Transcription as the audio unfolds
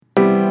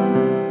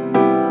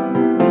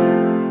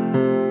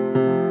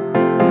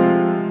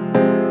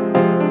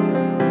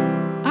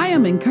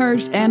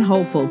encouraged and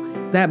hopeful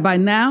that by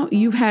now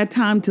you've had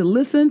time to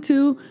listen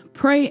to,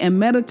 pray, and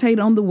meditate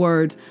on the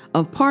words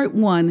of Part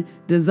 1,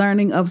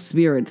 Discerning of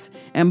Spirits.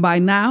 And by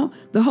now,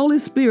 the Holy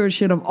Spirit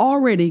should have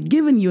already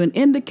given you an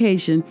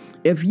indication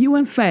if you,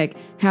 in fact,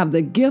 have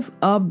the gift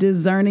of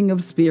discerning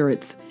of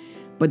spirits.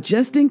 But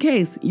just in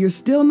case you're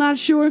still not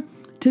sure,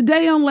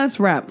 today on Let's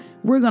Rap,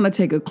 we're going to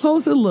take a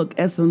closer look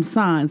at some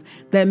signs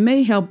that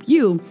may help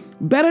you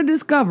better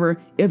discover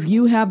if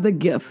you have the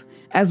gift,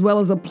 as well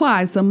as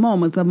apply some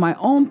moments of my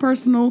own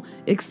personal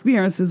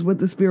experiences with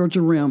the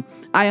spiritual realm.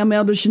 I am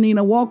Elder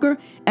Shanina Walker,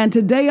 and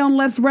today on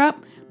Let's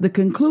Rap, the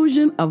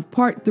conclusion of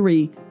Part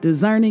 3,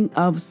 Discerning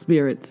of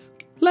Spirits.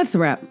 Let's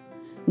Rap.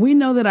 We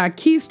know that our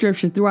key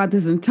scripture throughout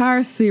this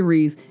entire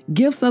series,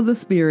 Gifts of the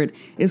Spirit,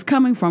 is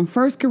coming from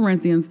 1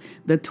 Corinthians,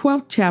 the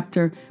 12th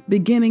chapter,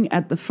 beginning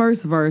at the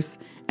first verse,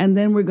 and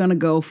then we're going to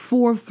go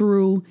 4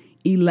 through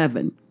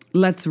 11.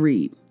 Let's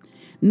read.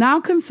 Now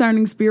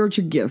concerning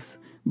spiritual gifts,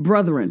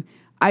 brethren,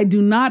 I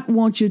do not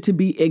want you to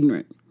be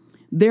ignorant.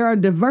 There are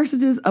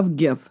diversities of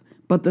gift,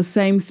 but the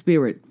same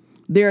Spirit.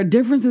 There are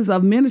differences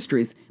of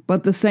ministries,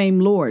 but the same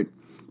Lord.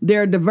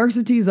 There are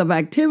diversities of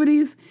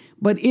activities,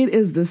 but it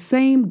is the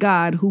same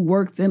God who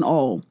works in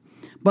all.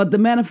 But the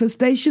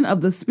manifestation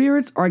of the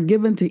spirits are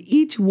given to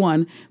each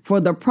one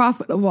for the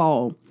profit of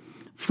all.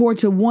 For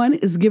to one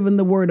is given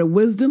the word of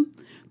wisdom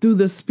through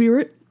the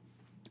Spirit,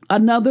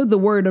 another the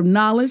word of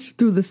knowledge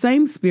through the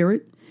same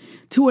Spirit,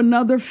 to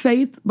another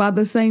faith by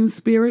the same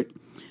Spirit,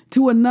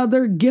 to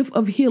another gift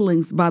of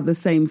healings by the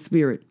same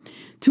Spirit,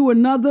 to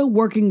another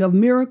working of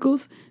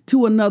miracles,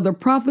 to another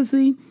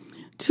prophecy,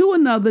 to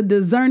another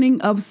discerning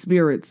of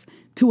spirits,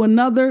 to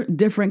another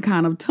different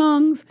kind of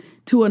tongues,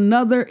 to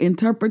another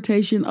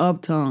interpretation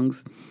of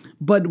tongues.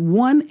 But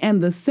one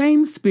and the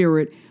same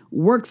Spirit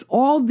works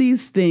all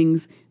these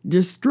things,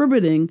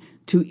 distributing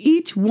to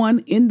each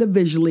one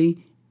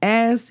individually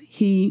as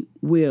he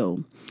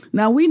will.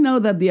 Now we know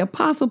that the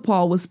Apostle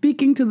Paul was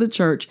speaking to the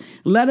church,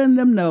 letting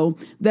them know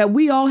that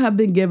we all have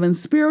been given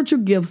spiritual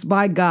gifts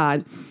by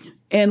God,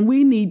 and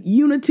we need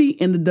unity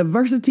in the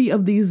diversity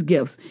of these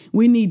gifts.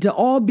 We need to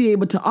all be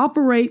able to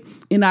operate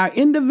in our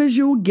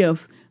individual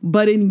gift,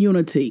 but in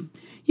unity.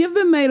 You've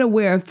been made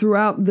aware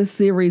throughout this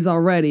series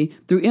already,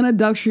 through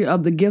introduction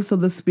of the gifts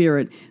of the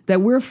Spirit,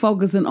 that we're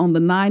focusing on the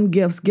 9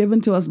 gifts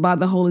given to us by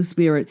the Holy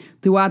Spirit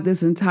throughout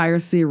this entire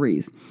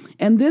series.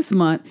 And this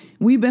month,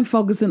 we've been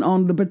focusing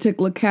on the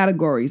particular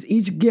categories.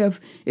 Each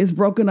gift is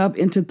broken up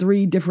into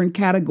 3 different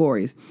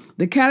categories.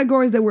 The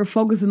categories that we're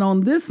focusing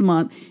on this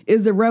month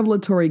is the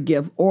revelatory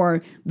gift,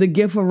 or the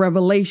gift of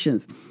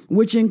revelations,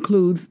 which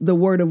includes the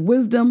word of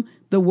wisdom,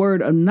 the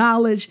word of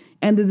knowledge,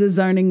 and the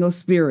discerning of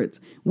spirits,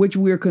 which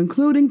we're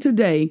concluding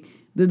today,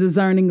 the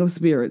discerning of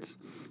spirits.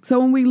 So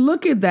when we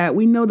look at that,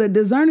 we know that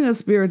discerning of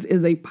spirits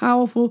is a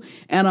powerful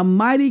and a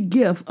mighty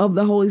gift of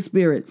the Holy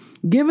Spirit,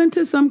 given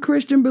to some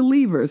Christian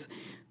believers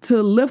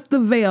to lift the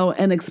veil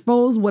and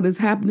expose what is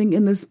happening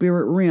in the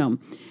spirit realm.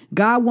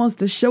 God wants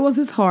to show us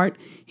his heart.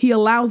 He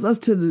allows us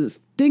to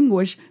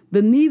distinguish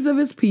the needs of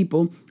his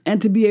people and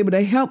to be able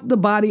to help the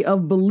body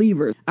of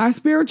believers. Our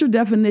spiritual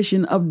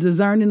definition of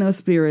discerning of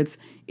spirits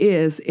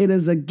is it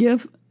is a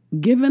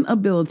gift-given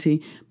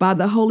ability by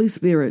the Holy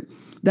Spirit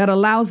that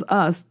allows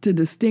us to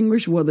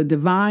distinguish whether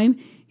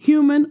divine,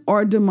 human,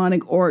 or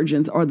demonic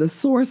origins are the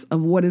source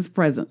of what is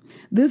present.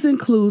 This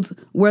includes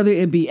whether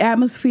it be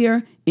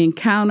atmosphere,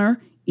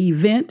 encounter,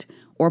 event,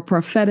 or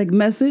prophetic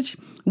message,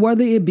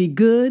 whether it be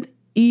good,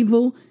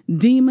 evil,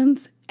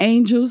 demons,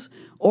 angels,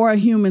 or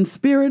human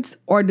spirits,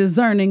 or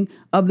discerning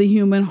of the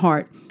human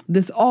heart.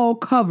 This all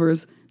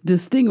covers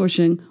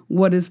distinguishing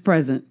what is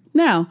present.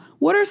 Now,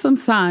 what are some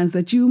signs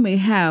that you may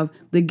have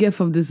the gift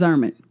of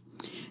discernment?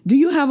 Do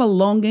you have a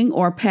longing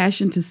or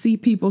passion to see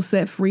people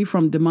set free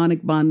from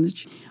demonic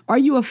bondage? Are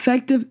you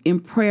effective in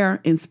prayer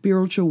and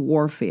spiritual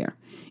warfare?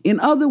 In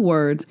other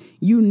words,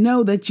 you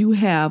know that you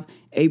have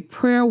a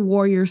prayer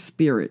warrior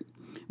spirit.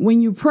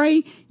 When you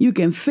pray, you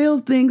can feel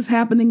things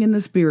happening in the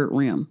spirit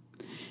realm.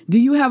 Do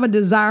you have a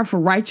desire for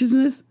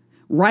righteousness,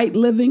 right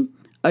living,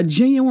 a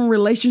genuine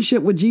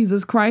relationship with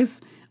Jesus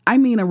Christ? I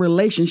mean a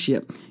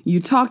relationship.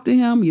 You talk to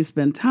him, you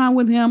spend time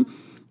with him,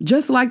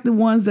 just like the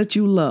ones that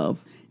you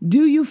love.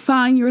 Do you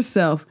find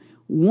yourself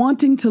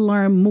wanting to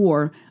learn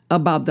more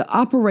about the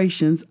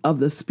operations of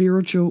the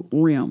spiritual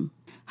realm?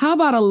 How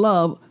about a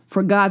love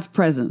for God's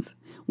presence?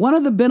 One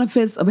of the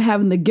benefits of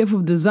having the gift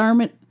of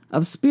discernment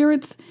of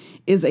spirits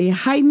is a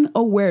heightened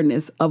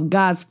awareness of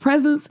God's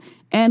presence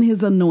and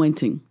his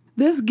anointing.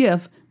 This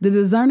gift, the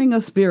discerning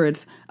of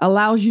spirits,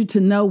 allows you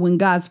to know when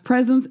God's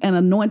presence and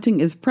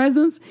anointing is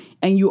present,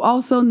 and you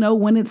also know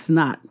when it's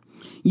not.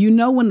 You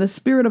know when the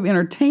spirit of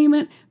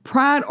entertainment,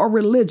 pride, or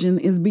religion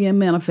is being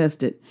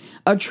manifested.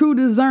 A true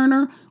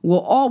discerner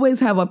will always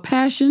have a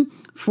passion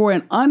for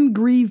an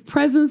ungrieved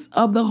presence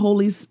of the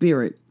Holy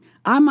Spirit.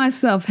 I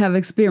myself have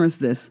experienced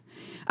this.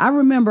 I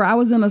remember I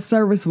was in a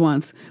service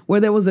once where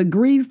there was a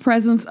grieved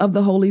presence of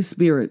the Holy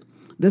Spirit.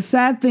 The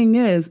sad thing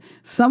is,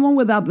 someone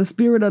without the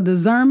spirit of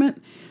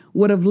discernment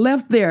would have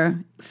left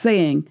there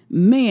saying,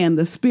 man,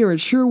 the spirit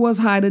sure was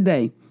high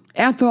today.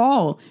 After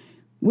all,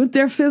 with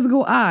their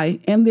physical eye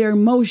and their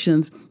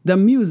emotions, the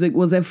music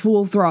was at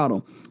full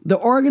throttle. The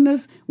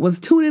organist was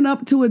tuning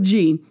up to a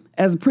G,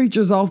 as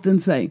preachers often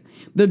say.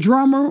 The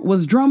drummer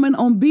was drumming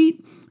on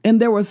beat, and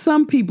there were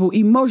some people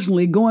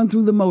emotionally going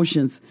through the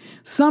motions,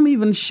 some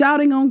even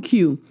shouting on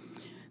cue.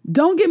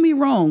 Don't get me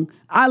wrong,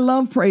 I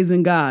love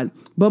praising God,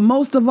 but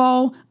most of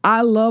all,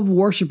 I love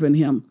worshiping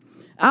Him.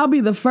 I'll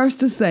be the first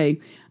to say,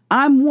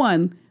 I'm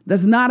one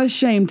that's not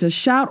ashamed to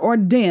shout or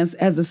dance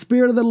as the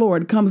Spirit of the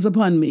Lord comes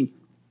upon me.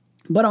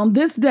 But on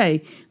this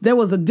day, there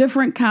was a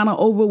different kind of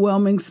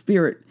overwhelming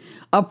spirit,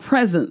 a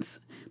presence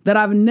that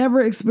I've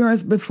never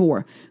experienced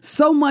before,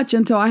 so much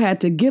until I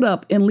had to get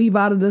up and leave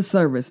out of the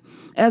service.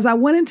 As I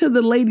went into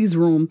the ladies'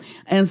 room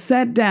and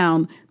sat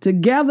down to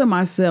gather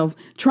myself,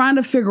 trying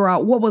to figure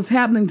out what was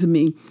happening to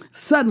me,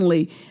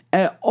 suddenly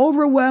an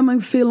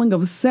overwhelming feeling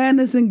of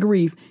sadness and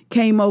grief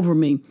came over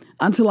me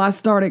until I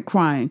started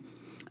crying.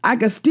 I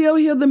could still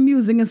hear the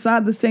music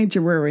inside the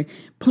sanctuary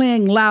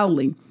playing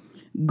loudly,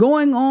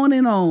 going on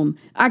and on.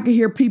 I could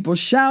hear people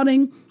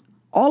shouting.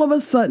 All of a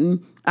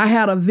sudden, I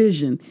had a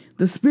vision.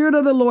 The Spirit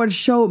of the Lord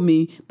showed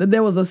me that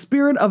there was a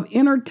spirit of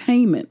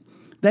entertainment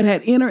that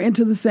had entered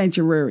into the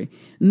sanctuary,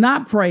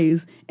 not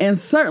praise and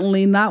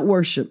certainly not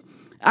worship.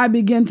 I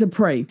began to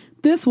pray.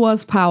 This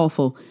was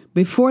powerful.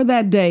 Before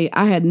that day,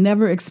 I had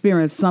never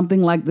experienced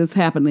something like this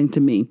happening to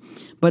me.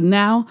 But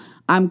now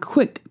I'm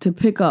quick to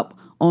pick up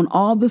on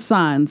all the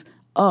signs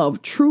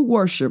of true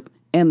worship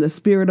and the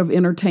spirit of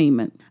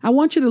entertainment. I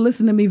want you to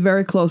listen to me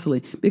very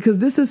closely, because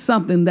this is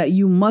something that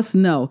you must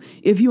know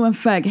if you in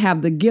fact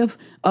have the gift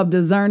of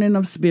discerning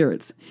of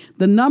spirits.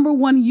 The number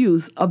one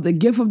use of the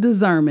gift of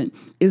discernment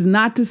is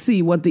not to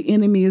see what the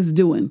enemy is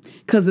doing,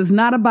 because it's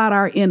not about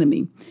our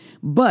enemy,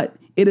 but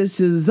it is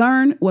to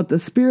discern what the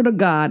Spirit of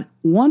God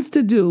wants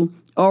to do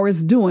or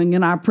is doing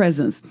in our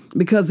presence,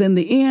 because in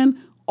the end,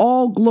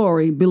 all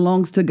glory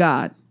belongs to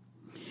God.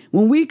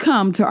 When we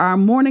come to our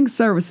morning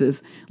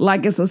services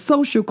like it's a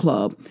social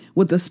club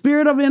with the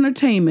spirit of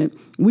entertainment,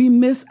 we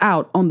miss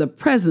out on the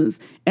presence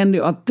and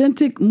the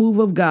authentic move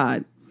of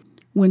God.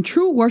 When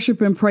true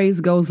worship and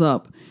praise goes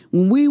up,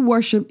 when we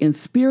worship in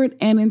spirit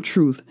and in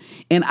truth,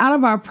 and out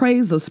of our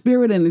praise of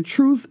spirit and in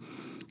truth,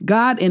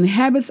 God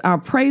inhabits our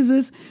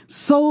praises,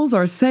 souls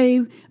are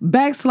saved,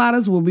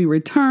 backsliders will be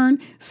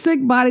returned,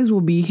 sick bodies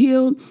will be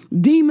healed,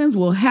 demons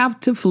will have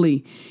to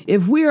flee.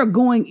 If we are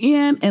going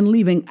in and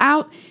leaving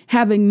out,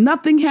 having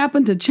nothing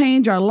happen to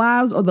change our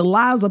lives or the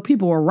lives of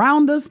people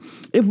around us,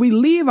 if we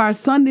leave our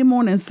Sunday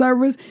morning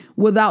service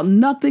without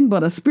nothing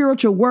but a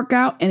spiritual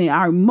workout and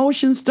our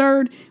emotions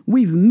stirred,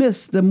 we've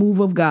missed the move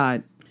of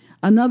God.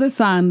 Another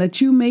sign that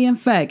you may, in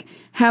fact,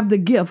 have the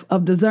gift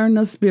of discerning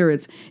of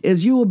spirits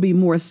is you will be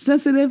more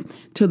sensitive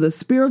to the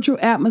spiritual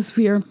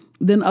atmosphere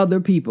than other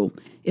people.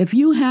 If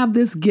you have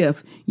this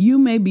gift, you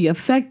may be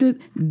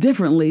affected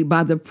differently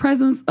by the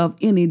presence of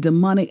any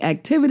demonic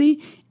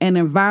activity and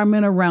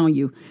environment around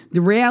you.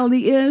 The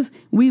reality is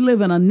we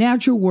live in a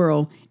natural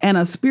world and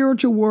a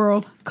spiritual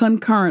world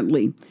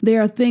concurrently. There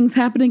are things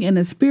happening in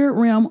the spirit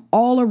realm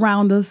all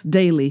around us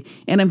daily.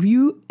 And if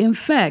you, in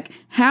fact,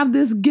 have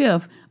this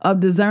gift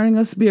of discerning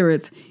of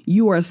spirits,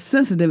 you are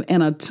sensitive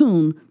and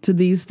attuned to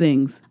these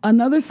things.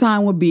 Another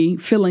sign would be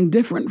feeling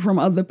different from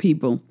other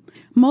people.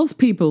 Most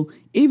people,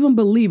 even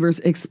believers,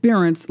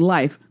 experience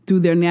life through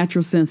their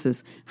natural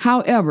senses.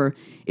 However,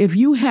 if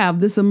you have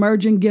this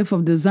emerging gift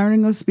of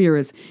discerning of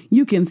spirits,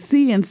 you can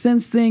see and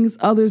sense things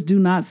others do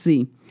not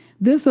see.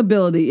 This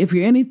ability, if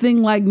you're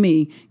anything like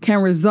me,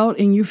 can result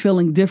in you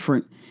feeling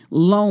different,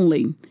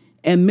 lonely,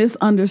 and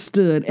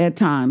misunderstood at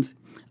times.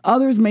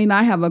 Others may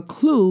not have a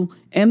clue,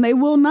 and they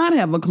will not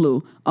have a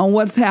clue on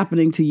what's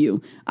happening to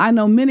you. I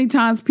know many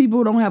times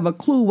people don't have a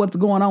clue what's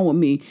going on with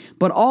me,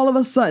 but all of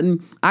a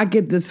sudden I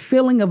get this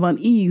feeling of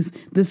unease,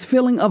 this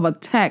feeling of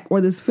attack,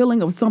 or this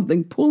feeling of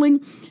something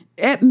pulling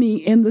at me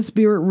in the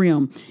spirit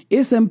realm.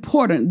 It's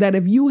important that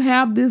if you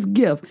have this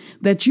gift,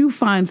 that you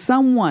find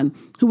someone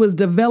who is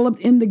developed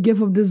in the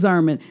gift of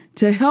discernment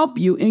to help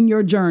you in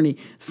your journey,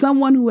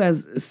 someone who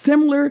has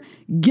similar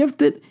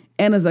gifted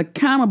and is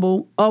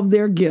accountable of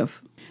their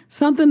gift.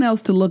 Something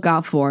else to look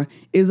out for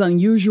is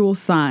unusual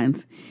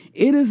signs.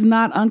 It is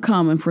not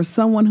uncommon for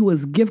someone who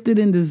is gifted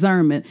in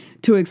discernment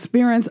to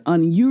experience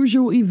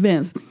unusual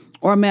events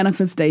or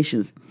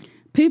manifestations.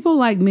 People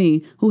like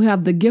me who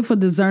have the gift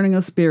of discerning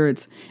of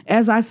spirits,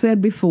 as I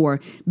said before,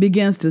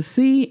 begins to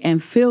see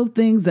and feel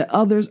things that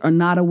others are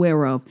not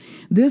aware of.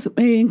 This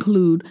may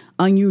include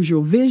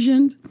unusual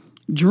visions,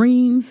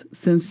 dreams,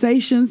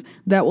 sensations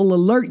that will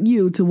alert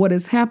you to what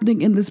is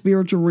happening in the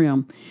spiritual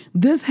realm.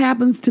 This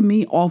happens to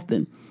me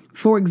often.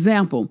 For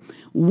example,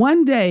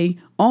 one day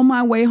on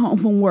my way home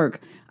from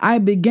work, I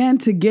began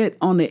to get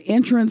on the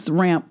entrance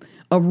ramp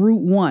of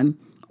Route 1.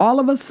 All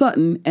of a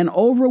sudden, an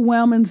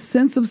overwhelming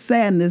sense of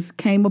sadness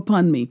came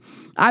upon me.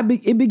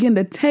 It began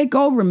to take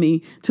over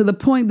me to the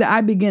point that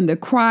I began to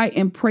cry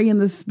and pray in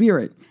the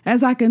spirit.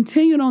 As I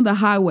continued on the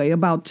highway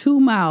about 2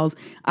 miles,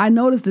 I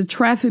noticed the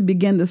traffic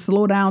began to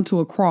slow down to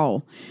a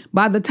crawl.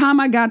 By the time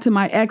I got to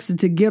my exit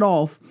to get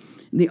off,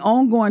 the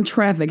ongoing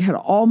traffic had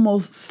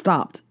almost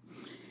stopped.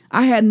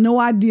 I had no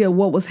idea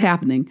what was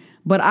happening,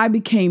 but I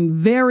became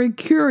very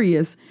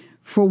curious,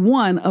 for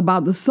one,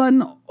 about the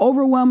sudden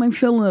overwhelming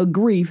feeling of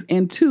grief,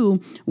 and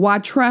two, why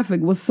traffic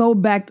was so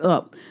backed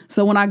up.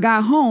 So when I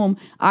got home,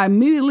 I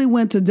immediately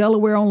went to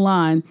Delaware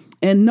Online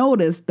and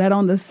noticed that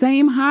on the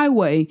same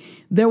highway,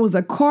 there was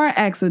a car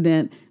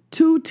accident.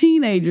 2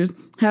 teenagers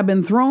had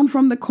been thrown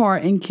from the car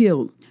and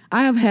killed.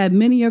 I have had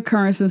many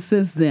occurrences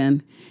since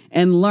then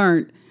and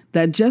learned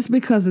that just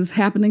because it's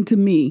happening to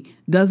me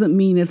doesn't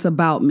mean it's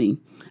about me.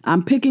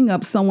 I'm picking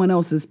up someone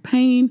else's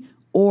pain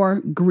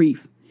or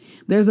grief.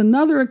 There's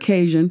another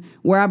occasion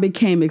where I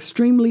became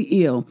extremely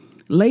ill,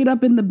 laid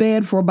up in the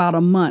bed for about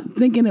a month,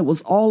 thinking it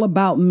was all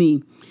about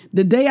me.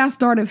 The day I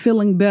started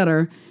feeling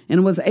better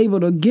and was able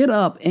to get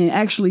up and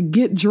actually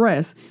get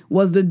dressed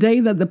was the day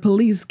that the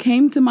police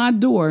came to my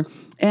door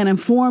and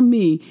informed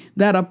me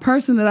that a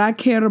person that I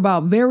cared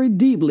about very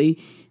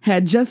deeply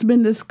had just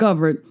been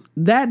discovered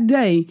that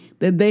day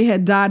that they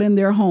had died in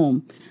their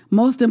home.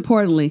 Most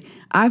importantly,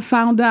 I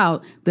found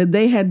out that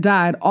they had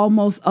died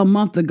almost a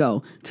month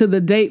ago, to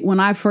the date when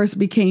I first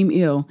became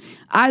ill.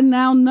 I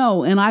now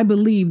know and I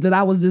believe that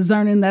I was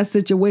discerning that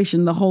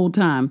situation the whole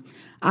time.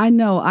 I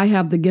know I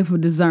have the gift of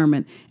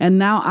discernment, and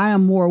now I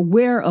am more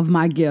aware of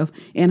my gift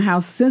and how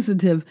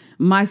sensitive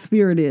my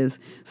spirit is.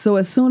 So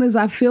as soon as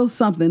I feel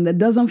something that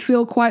doesn't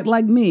feel quite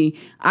like me,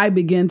 I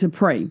begin to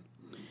pray.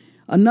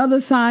 Another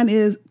sign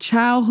is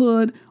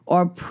childhood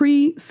or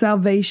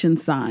pre-salvation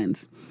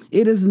signs.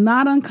 It is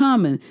not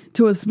uncommon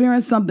to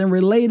experience something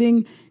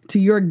relating to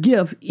your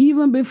gift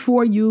even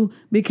before you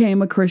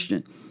became a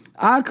Christian.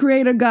 Our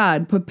Creator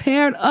God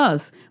prepared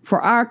us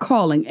for our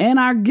calling and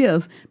our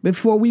gifts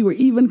before we were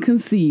even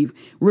conceived.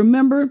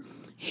 Remember,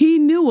 He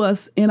knew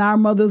us in our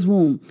mother's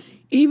womb.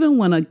 Even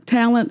when a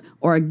talent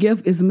or a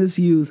gift is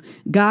misused,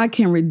 God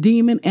can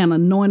redeem it and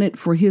anoint it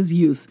for His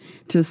use,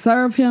 to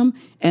serve Him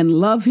and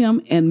love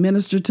Him and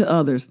minister to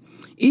others.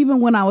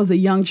 Even when I was a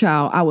young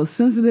child, I was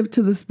sensitive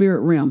to the spirit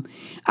realm.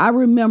 I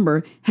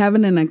remember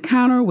having an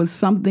encounter with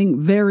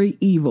something very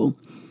evil.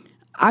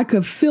 I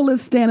could feel it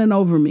standing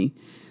over me.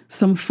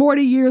 Some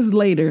 40 years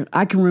later,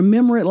 I can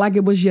remember it like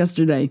it was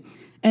yesterday.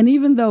 And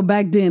even though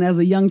back then, as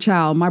a young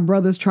child, my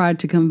brothers tried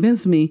to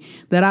convince me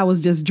that I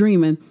was just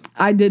dreaming,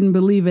 I didn't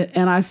believe it,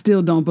 and I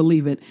still don't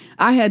believe it.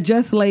 I had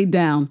just laid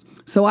down,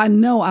 so I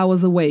know I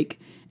was awake.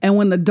 And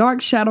when the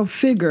dark shadow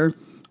figure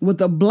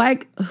with a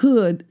black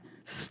hood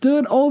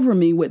stood over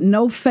me with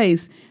no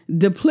face,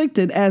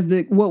 depicted as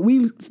what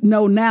we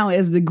know now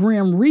as the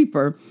Grim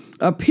Reaper,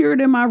 appeared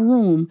in my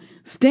room,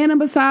 standing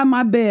beside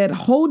my bed,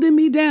 holding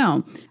me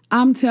down.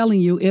 I'm telling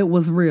you, it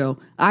was real.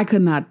 I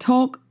could not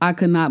talk, I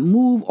could not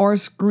move or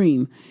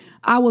scream.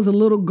 I was a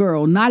little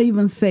girl, not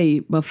even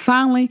saved, but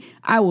finally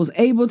I was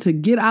able to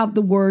get out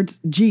the words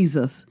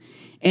Jesus,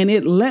 and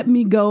it let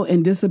me go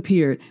and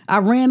disappeared. I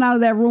ran out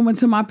of that room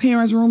into my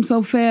parents' room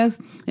so fast,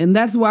 and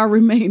that's where I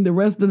remained the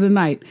rest of the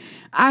night.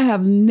 I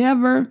have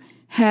never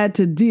had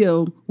to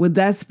deal with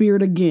that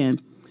spirit again,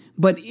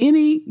 but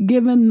any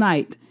given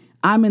night,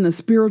 I'm in a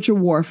spiritual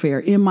warfare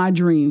in my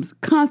dreams,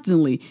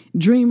 constantly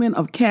dreaming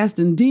of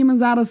casting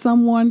demons out of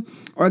someone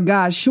or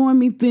God showing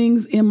me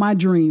things in my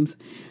dreams.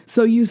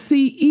 So you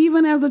see,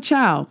 even as a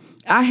child,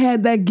 I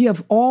had that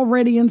gift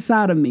already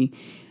inside of me.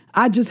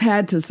 I just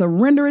had to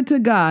surrender it to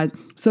God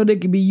so that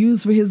it could be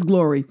used for His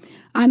glory.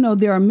 I know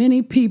there are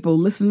many people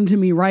listening to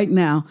me right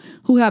now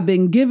who have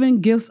been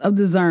given gifts of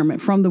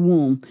discernment from the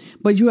womb,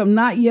 but you have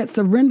not yet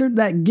surrendered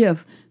that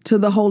gift to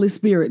the Holy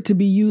Spirit to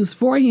be used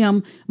for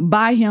Him,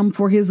 by Him,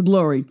 for His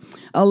glory.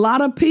 A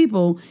lot of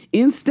people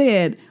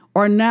instead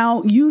are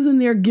now using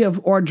their gift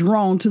or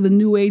drawn to the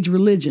New Age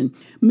religion.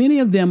 Many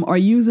of them are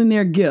using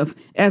their gift,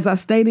 as I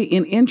stated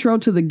in intro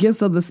to the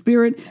gifts of the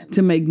Spirit,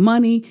 to make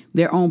money,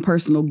 their own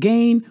personal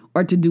gain,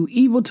 or to do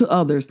evil to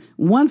others.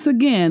 Once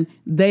again,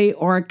 they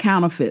are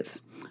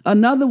counterfeits.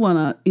 Another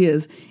one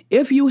is,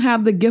 if you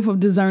have the gift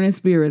of discerning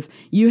spirits,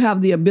 you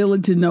have the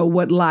ability to know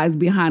what lies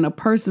behind a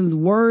person's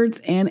words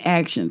and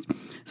actions.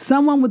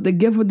 Someone with the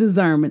gift of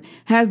discernment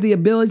has the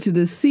ability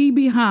to see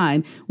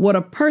behind what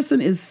a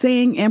person is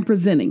saying and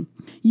presenting.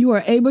 You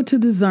are able to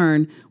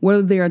discern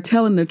whether they are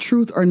telling the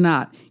truth or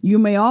not. You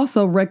may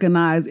also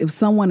recognize if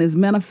someone is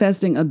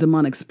manifesting a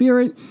demonic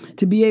spirit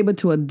to be able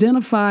to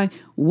identify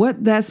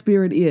what that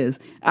spirit is.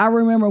 I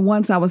remember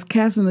once I was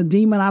casting a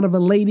demon out of a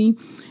lady,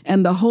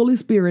 and the Holy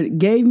Spirit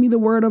gave me the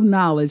word of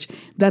knowledge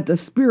that the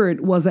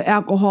spirit was an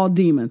alcohol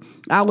demon.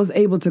 I was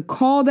able to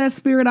call that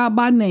spirit out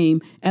by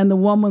name, and the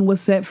woman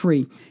was set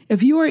free.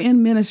 If you are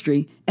in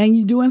ministry and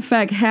you do in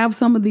fact have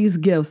some of these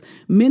gifts,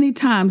 many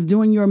times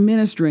during your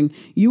ministering,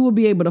 you will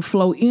be able to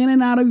flow in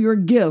and out of your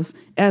gifts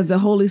as the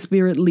Holy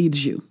Spirit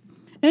leads you.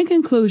 In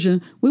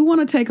conclusion, we want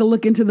to take a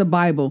look into the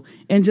Bible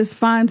and just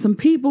find some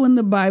people in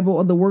the Bible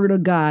or the Word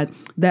of God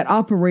that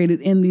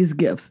operated in these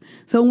gifts.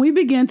 So when we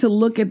begin to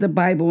look at the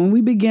Bible and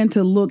we begin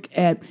to look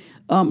at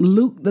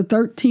Luke, the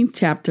 13th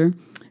chapter,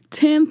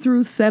 10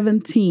 through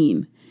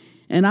 17.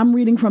 And I'm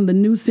reading from the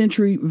New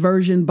Century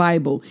Version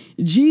Bible.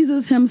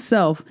 Jesus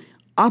himself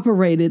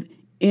operated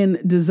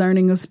in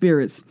discerning of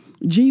spirits.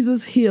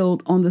 Jesus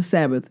healed on the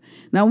Sabbath.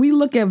 Now we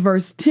look at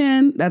verse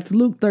 10, that's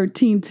Luke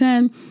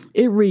 13:10.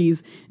 It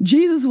reads,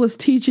 Jesus was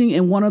teaching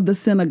in one of the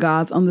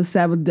synagogues on the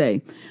Sabbath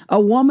day.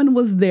 A woman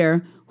was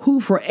there who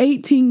for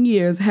 18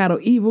 years had an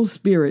evil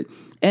spirit,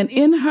 and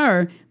in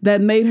her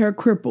that made her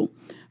cripple.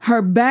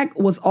 Her back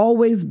was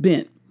always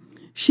bent.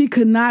 She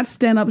could not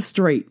stand up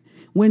straight.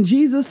 When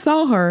Jesus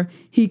saw her,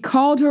 he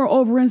called her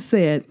over and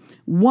said,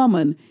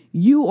 "Woman,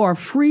 you are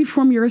free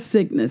from your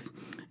sickness."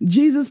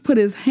 Jesus put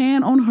his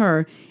hand on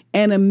her,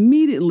 and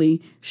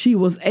immediately she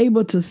was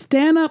able to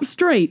stand up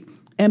straight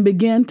and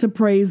begin to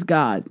praise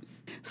God.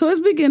 So let's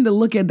begin to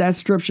look at that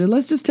scripture.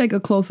 Let's just take a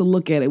closer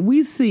look at it.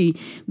 We see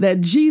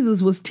that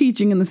Jesus was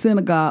teaching in the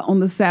synagogue on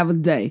the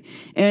Sabbath day.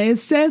 And it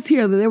says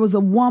here that there was a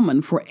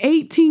woman for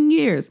 18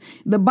 years.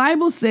 The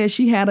Bible says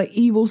she had an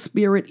evil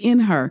spirit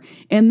in her,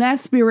 and that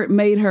spirit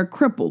made her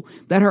cripple,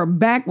 that her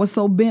back was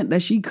so bent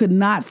that she could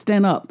not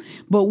stand up.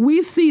 But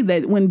we see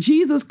that when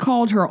Jesus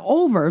called her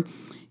over,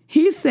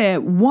 he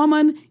said,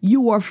 "Woman,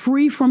 you are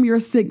free from your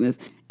sickness."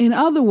 In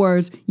other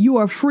words, you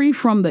are free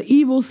from the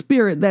evil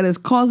spirit that is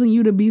causing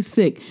you to be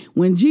sick.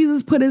 When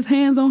Jesus put his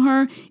hands on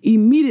her,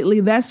 immediately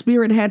that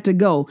spirit had to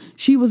go.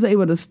 She was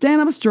able to stand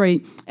up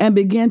straight and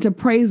begin to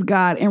praise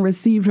God and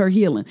receive her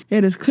healing.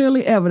 It is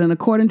clearly evident,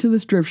 according to the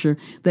scripture,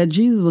 that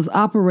Jesus was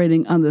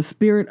operating on the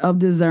spirit of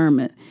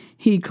discernment.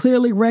 He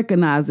clearly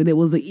recognized that it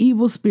was an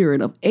evil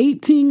spirit of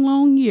 18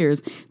 long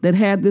years that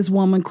had this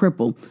woman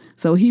crippled.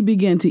 So he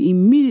began to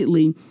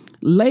immediately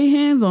lay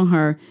hands on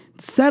her,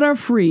 set her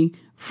free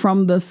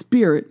from the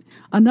spirit.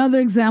 Another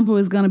example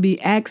is going to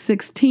be Acts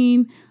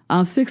 16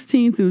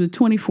 through the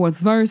 24th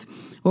verse,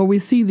 where we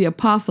see the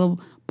apostle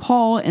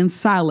Paul and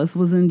Silas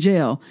was in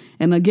jail.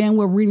 And again,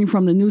 we're reading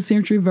from the New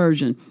Century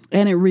Version,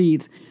 and it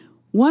reads,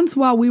 "Once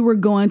while we were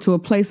going to a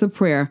place of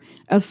prayer,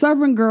 a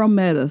servant girl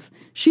met us.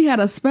 She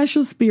had a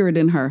special spirit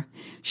in her.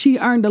 She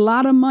earned a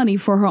lot of money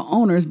for her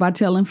owners by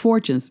telling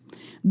fortunes.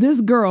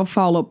 This girl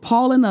followed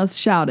Paul and us,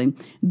 shouting,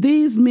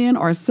 'These men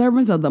are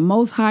servants of the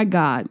Most High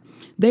God.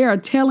 They are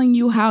telling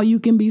you how you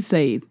can be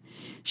saved.'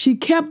 She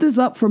kept this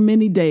up for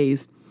many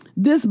days.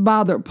 This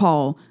bothered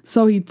Paul,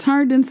 so he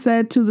turned and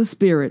said to the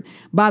spirit,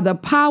 'By the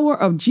power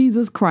of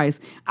Jesus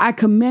Christ, I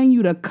command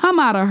you to come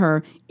out of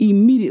her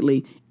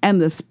immediately.' And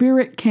the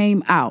spirit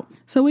came out."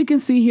 So we can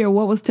see here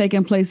what was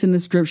taking place in the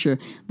scripture,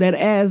 that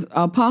as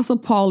Apostle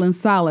Paul and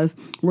Silas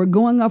were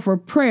going up for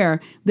prayer,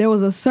 there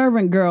was a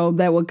servant girl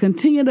that would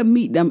continue to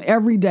meet them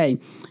every day.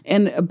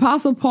 And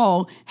Apostle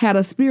Paul had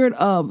a spirit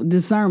of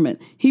discernment.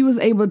 He was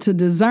able to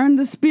discern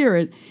the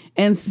spirit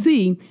and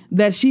see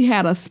that she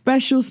had a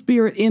special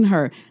spirit in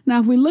her. Now,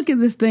 if we look at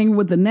this thing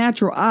with the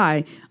natural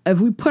eye, if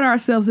we put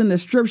ourselves in the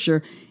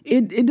scripture,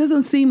 it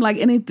doesn't seem like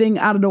anything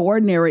out of the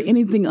ordinary,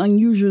 anything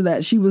unusual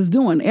that she was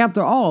doing.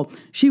 After all,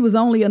 she was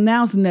only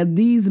announcing that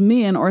these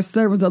men are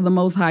servants of the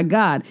Most High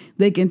God.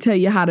 They can tell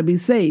you how to be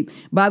saved.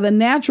 By the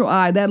natural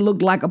eye, that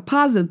looked like a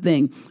positive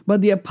thing.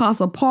 But the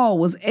Apostle Paul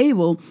was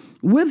able,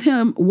 with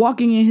him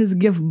walking in his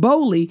gift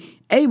boldly,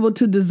 able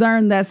to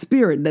discern that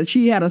spirit, that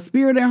she had a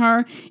spirit in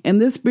her, and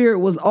this spirit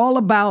was all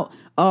about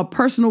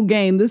personal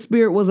gain. This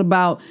spirit was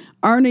about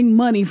earning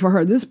money for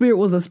her. This spirit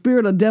was a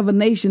spirit of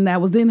divination that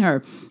was in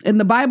her. And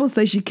the Bible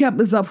says she kept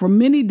this up for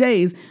many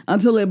days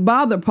until it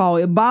bothered Paul.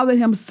 It bothered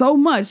him so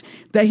much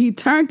that he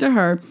turned to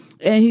her,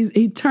 and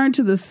he turned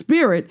to the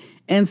spirit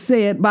and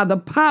said, "By the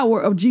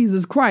power of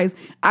Jesus Christ,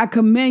 I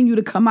command you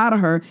to come out of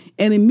her."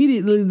 And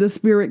immediately the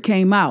spirit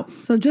came out.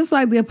 So just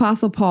like the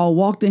Apostle Paul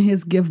walked in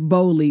his gift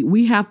boldly,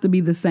 we have to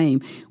be the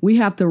same. We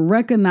have to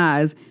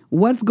recognize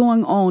what's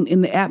going on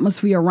in the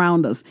atmosphere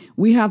around us.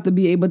 We have to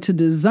be able to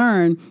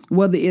discern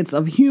whether it's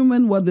of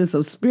human, whether it's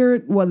of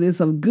spirit, whether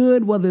it's of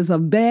good, whether it's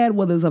of bad,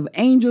 whether it's of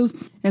angels.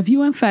 If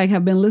you, in fact,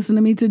 have been listening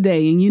to me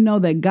today and you know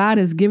that God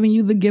has given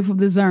you the gift of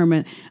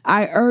discernment,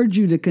 I urge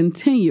you to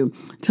continue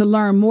to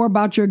learn more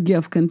about your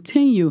gift.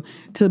 Continue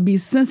to be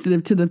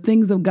sensitive to the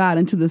things of God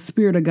and to the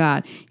Spirit of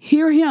God.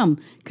 Hear Him.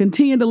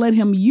 Continue to let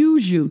Him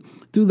use you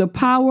through the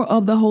power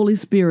of the Holy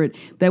Spirit,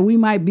 that we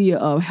might be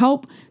of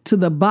help to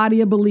the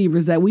body of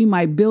believers, that we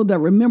might build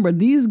up. Remember,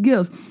 these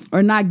gifts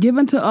are not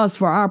given to us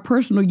for our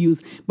personal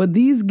use, but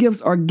these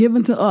gifts are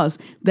given to us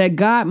that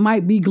God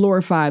might be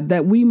glorified,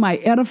 that we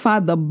might edify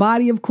the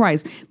body of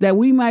Christ, that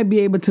we might be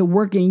able to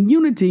work in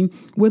unity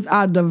with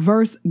our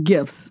diverse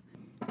gifts.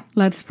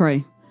 Let's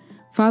pray.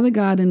 Father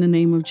God, in the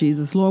name of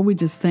Jesus, Lord, we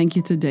just thank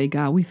you today,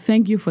 God. We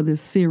thank you for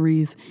this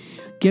series,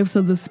 Gifts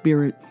of the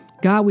Spirit.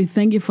 God, we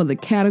thank you for the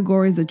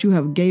categories that you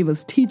have gave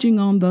us teaching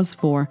on thus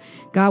far.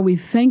 God, we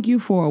thank you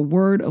for a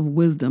word of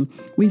wisdom.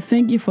 We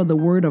thank you for the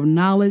word of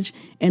knowledge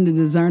and the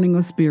discerning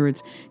of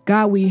spirits.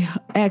 God, we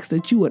ask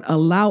that you would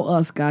allow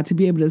us, God, to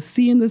be able to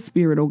see in the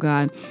spirit, oh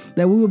God,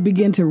 that we would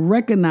begin to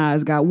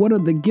recognize, God, what are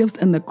the gifts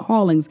and the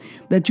callings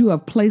that you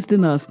have placed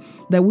in us,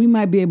 that we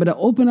might be able to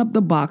open up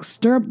the box,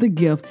 stir up the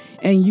gift,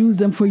 and use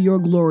them for your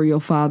glory, oh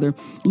Father.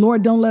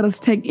 Lord, don't let us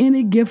take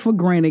any gift for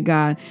granted,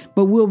 God,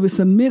 but we'll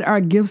submit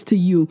our gifts to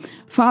you.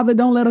 Father,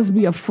 don't let us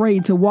be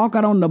afraid to walk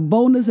out on the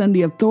boldness and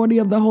the authority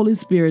of the Holy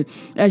Spirit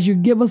as you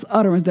give us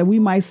utterance, that we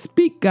might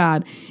speak,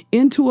 God,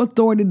 into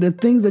authority the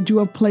things that you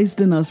have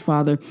placed in us,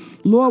 Father.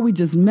 Lord, we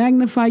just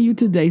magnify you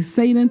today.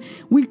 Satan,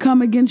 we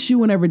come against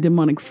you in every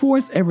demonic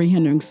force, every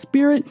hindering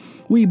spirit.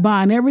 We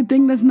bind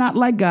everything that's not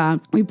like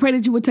God. We pray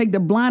that you would take the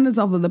blinders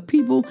off of the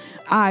people's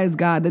eyes,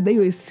 God, that they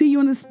would see you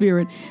in the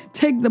spirit.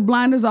 Take the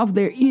blinders off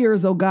their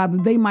ears, oh God,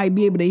 that they might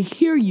be able to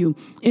hear you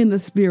in the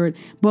spirit.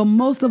 But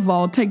most of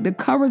all, take the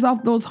covers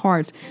off those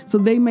hearts so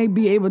they may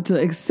be able to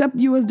accept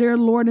you as their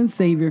Lord and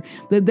Savior,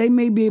 that they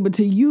may be able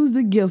to use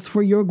the gifts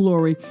for your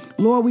glory.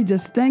 Lord, we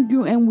just thank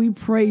you and we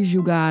praise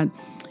you, God.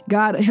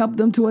 God, help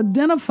them to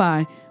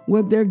identify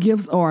what their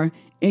gifts are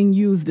and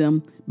use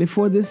them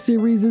before this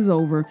series is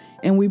over.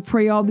 And we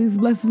pray all these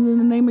blessings in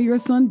the name of your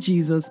Son,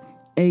 Jesus.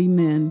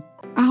 Amen.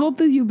 I hope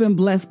that you've been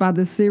blessed by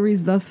this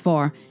series thus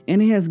far,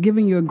 and it has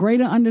given you a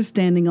greater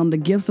understanding on the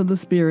gifts of the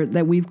Spirit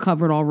that we've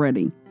covered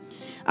already.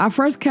 Our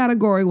first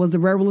category was the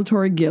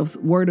revelatory gifts,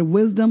 word of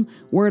wisdom,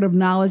 word of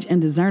knowledge,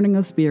 and discerning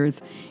of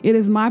spirits. It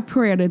is my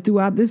prayer that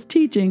throughout this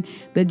teaching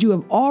that you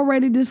have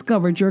already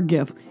discovered your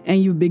gift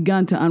and you've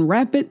begun to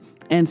unwrap it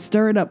and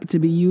stir it up to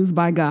be used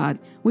by God.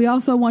 We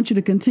also want you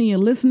to continue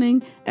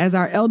listening as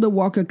our Elder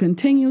Walker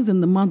continues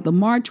in the month of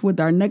March with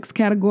our next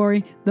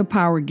category, the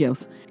power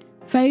gifts.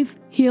 Faith,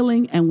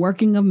 healing, and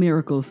working of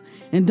miracles.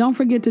 And don't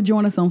forget to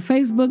join us on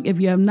Facebook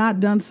if you have not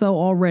done so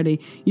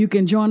already. You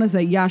can join us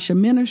at Yasha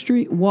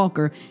Ministry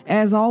Walker.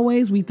 As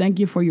always, we thank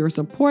you for your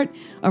support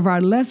of our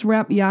Let's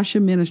Rap Yasha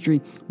Ministry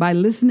by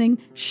listening,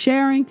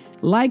 sharing,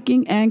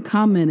 liking, and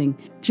commenting.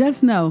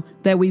 Just know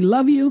that we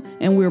love you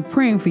and we're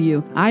praying for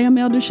you. I am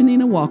Elder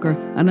Shanina Walker,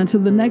 and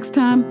until the next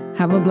time,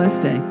 have a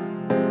blessed day.